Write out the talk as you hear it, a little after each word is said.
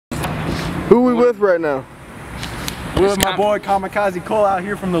Who we with right now? We're with my boy Kamikaze Cole out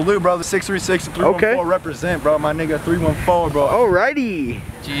here from the Loop, bro. The 636 and 314 represent, bro. My nigga 314, bro. Alrighty.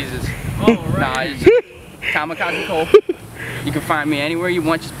 Jesus. Nah, it's Kamikaze Cole. You can find me anywhere you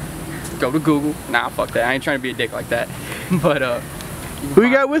want. Just go to Google. Nah, fuck that. I ain't trying to be a dick like that. But who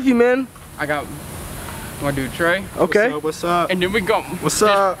you got with you, man? I got my dude Trey. Okay. What's up? And then we got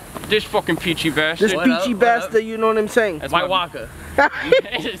this fucking peachy bastard. This peachy bastard, you know what I'm saying? That's White Walker.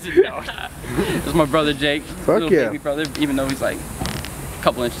 It's my brother Jake. Fuck little yeah. baby brother, even though he's like a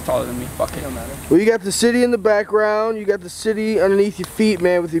couple inches taller than me. Fuck it, don't matter. Well, you got the city in the background. You got the city underneath your feet,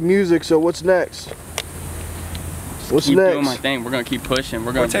 man, with your music. So what's next? What's keep next? doing my thing. We're gonna keep pushing.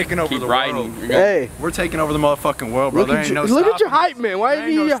 We're gonna taking over keep the riding. world. Hey, we're taking over the motherfucking world, bro. look at your hype man. Why are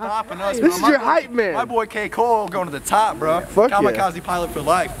you stopping us? This is your hype man. My boy K Cole going to the top, bro. Fuck Kamikaze pilot for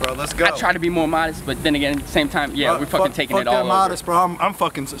life, bro. Let's go. I try to be more modest, but then again, at the same time, yeah, we're fucking taking it all over. Modest, bro. I'm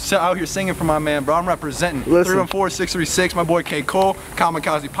fucking out here singing for my man, bro. I'm representing. 314-636, my boy K Cole,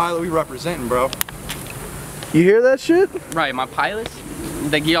 Kamikaze pilot. We representing, bro. You hear that shit? Right, my pilots,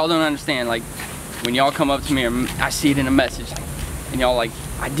 like y'all don't understand. Like when y'all come up to me, or I see it in a message, and y'all like,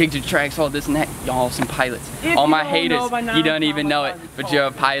 I dig your tracks, all this and that. Y'all some pilots. All my haters, you don't even know it, but you're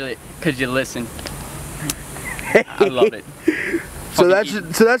a pilot because you listen. I love it. So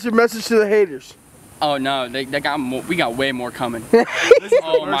that's your message to the haters. Oh no, they got more, we got way more coming.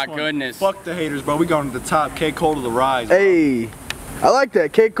 Oh my goodness. Fuck the haters, bro. We going to the top. K Cole to the rise. Hey, I like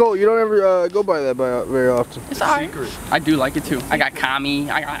that. K Cole. You don't ever go by that very often. It's alright. I do like it too. I got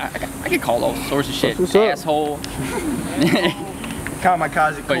commie. I get called all sorts of shit. Asshole.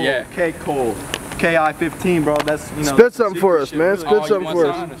 Kamikaze Cole. But yeah. K Cole. KI-15, bro. That's, you know. Spit something for us, man. Spit something for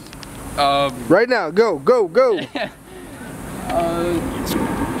us. Right now. Go. Go. Go.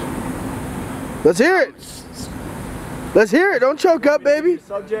 Let's hear it. Let's hear it. Don't choke up, baby.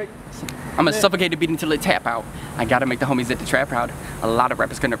 Subject. I'm a suffocated beat until it tap out. I gotta make the homies at the trap proud. A lot of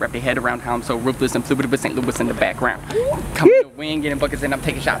rappers gonna wrap their head around how I'm so ruthless and fluid with St. Louis in the background. Coming to win, getting buckets and I'm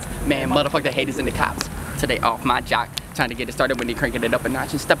taking shots. Man, motherfuck the haters and the cops. Today off my jock. Trying to get it started when they cranking it up a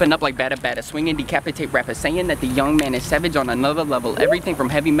notch and stepping up like batter, swinging, decapitate rappers, saying that the young man is savage on another level. Everything from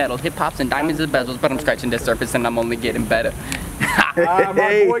heavy metal, hip hops, and diamonds and bezels, but I'm scratching the surface and I'm only getting better.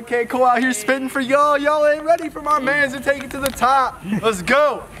 My boy K Cole out here spitting for y'all. Y'all ain't ready for my mans to take it to the top. Let's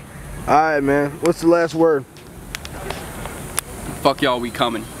go. Alright, man. What's the last word? Fuck y'all, we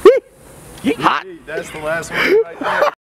coming. Hot. That's the last word right there.